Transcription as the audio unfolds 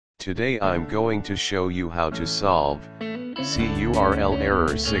Today I'm going to show you how to solve CURL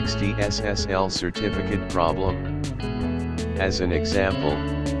error 60 SSL certificate problem. As an example,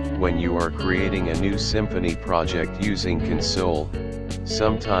 when you are creating a new Symfony project using console,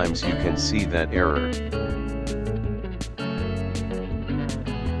 sometimes you can see that error.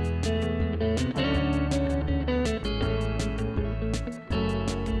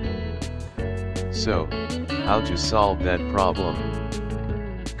 So, how to solve that problem?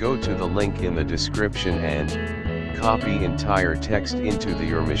 Go to the link in the description and copy entire text into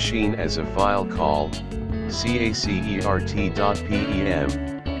your machine as a file call cacert.pem.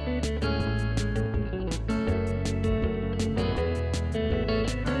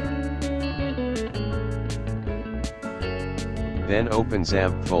 Then open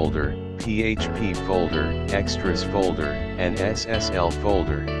XAMP folder, PHP folder, extras folder, and SSL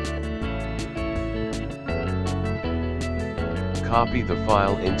folder. Copy the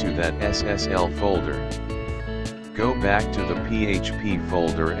file into that SSL folder. Go back to the PHP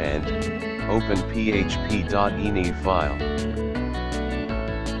folder and open php.ini file.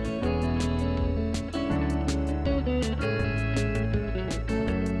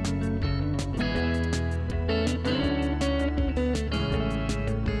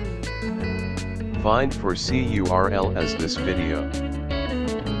 Find for CURL as this video.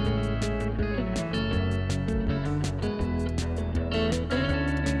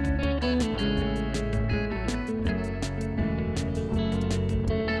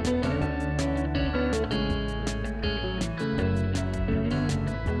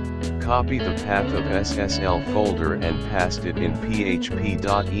 Copy the path of SSL folder and paste it in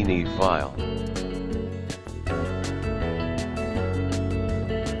php.ini file.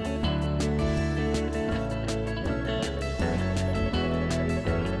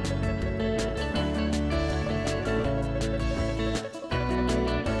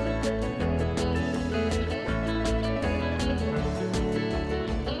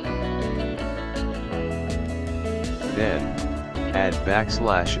 Then, add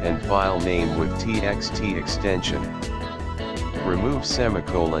backslash and file name with txt extension. Remove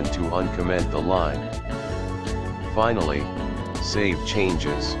semicolon to uncomment the line. Finally, save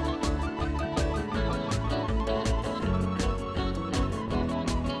changes.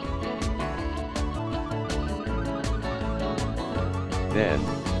 Then,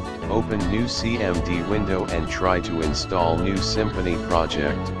 open new CMD window and try to install new Symfony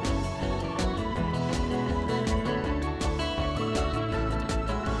project.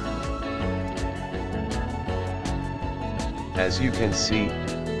 As you can see,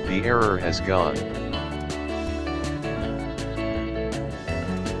 the error has gone.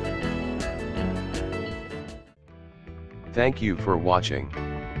 Thank you for watching.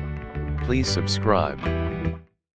 Please subscribe.